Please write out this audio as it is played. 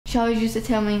She always used to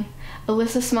tell me,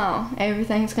 Alyssa, smile,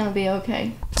 everything's going to be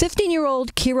okay.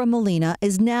 15-year-old Kira Molina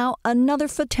is now another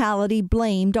fatality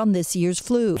blamed on this year's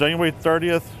flu. January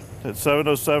 30th at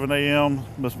 7:07 a.m.,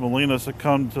 Ms. Molina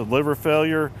succumbed to liver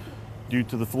failure due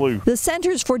to the flu. The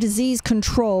Centers for Disease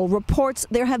Control reports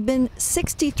there have been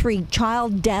 63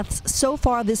 child deaths so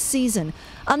far this season,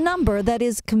 a number that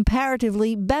is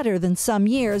comparatively better than some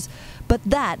years, but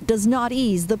that does not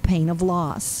ease the pain of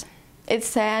loss. It's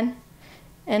sad,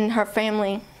 and her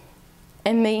family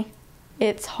and me,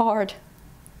 it's hard,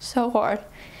 so hard.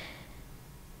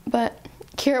 But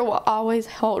Kira will always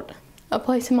hold a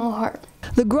place in my heart.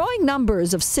 The growing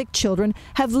numbers of sick children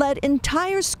have led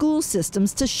entire school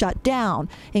systems to shut down,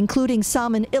 including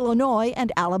some in Illinois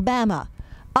and Alabama.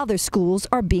 Other schools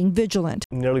are being vigilant.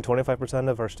 Nearly 25%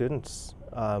 of our students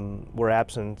were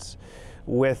absent,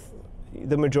 with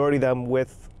the majority of them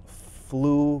with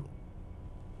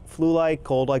flu-like,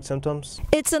 cold-like symptoms.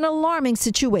 It's an alarming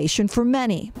situation for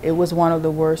many. It was one of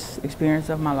the worst experiences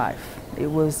of my life.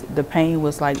 The pain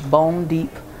was like bone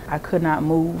deep. I could not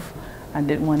move. I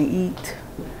didn't want to eat.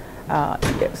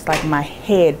 It's like my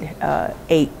head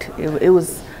ached.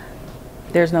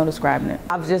 There's no describing it.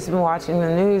 I've just been watching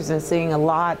the news and seeing a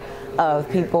lot of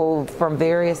people from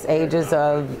various ages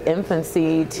of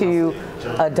infancy to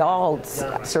adults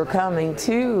succumbing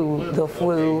to the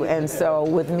flu. And so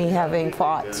with me having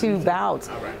fought 2 bouts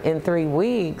in 3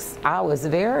 weeks, I was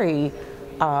very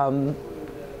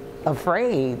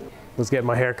afraid. I was getting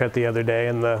my hair cut the other day,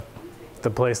 and the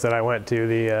place that I went to,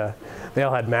 they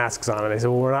all had masks on, and they said,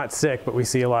 well, we're not sick, but we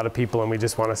see a lot of people and we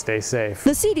just want to stay safe.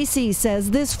 The CDC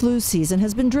says this flu season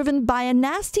has been driven by a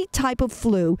nasty type of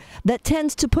flu that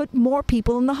tends to put more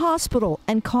people in the hospital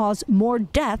and cause more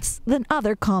deaths than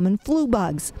other common flu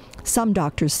bugs. Some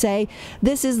doctors say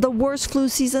this is the worst flu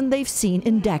season they've seen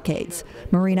in decades.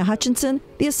 Marina Hutchinson,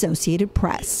 The Associated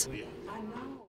Press.